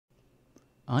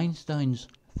Einstein's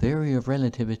theory of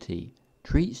relativity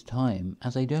treats time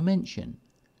as a dimension,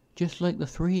 just like the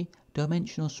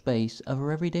three-dimensional space of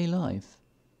our everyday life.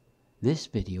 This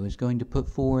video is going to put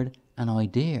forward an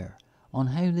idea on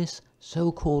how this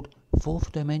so-called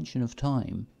fourth dimension of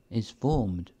time is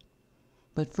formed.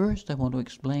 But first I want to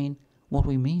explain what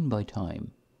we mean by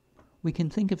time. We can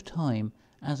think of time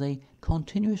as a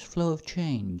continuous flow of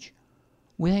change.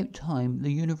 Without time,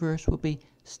 the universe would be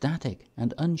static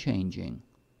and unchanging.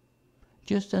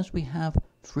 Just as we have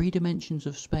 3 dimensions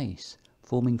of space,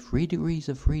 forming 3 degrees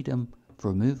of freedom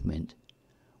for movement,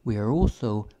 we are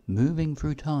also moving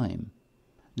through time.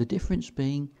 The difference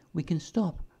being we can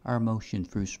stop our motion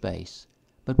through space,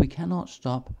 but we cannot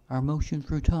stop our motion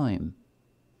through time.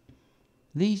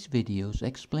 These videos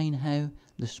explain how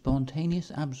the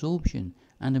spontaneous absorption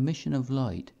and emission of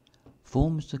light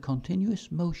forms the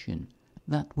continuous motion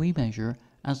that we measure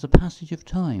as the passage of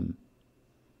time.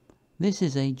 This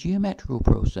is a geometrical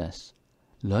process.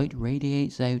 Light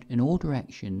radiates out in all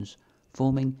directions,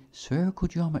 forming spherical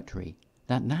geometry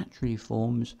that naturally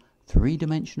forms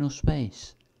 3-dimensional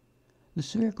space. The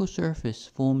spherical surface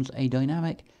forms a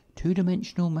dynamic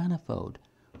 2-dimensional manifold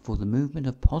for the movement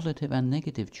of positive and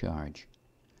negative charge.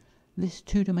 This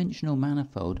 2-dimensional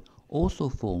manifold also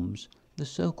forms the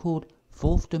so-called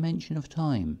fourth dimension of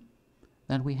time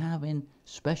that we have in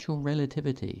special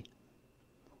relativity.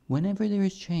 Whenever there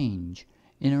is change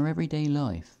in our everyday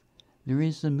life, there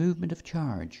is the movement of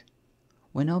charge.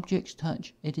 When objects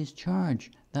touch, it is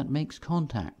charge that makes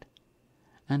contact.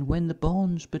 And when the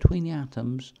bonds between the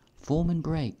atoms form and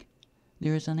break,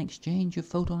 there is an exchange of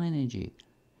photon energy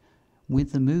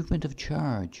with the movement of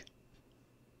charge.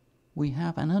 We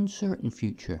have an uncertain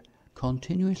future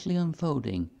continuously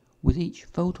unfolding with each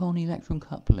photon-electron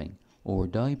coupling or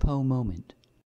dipole moment.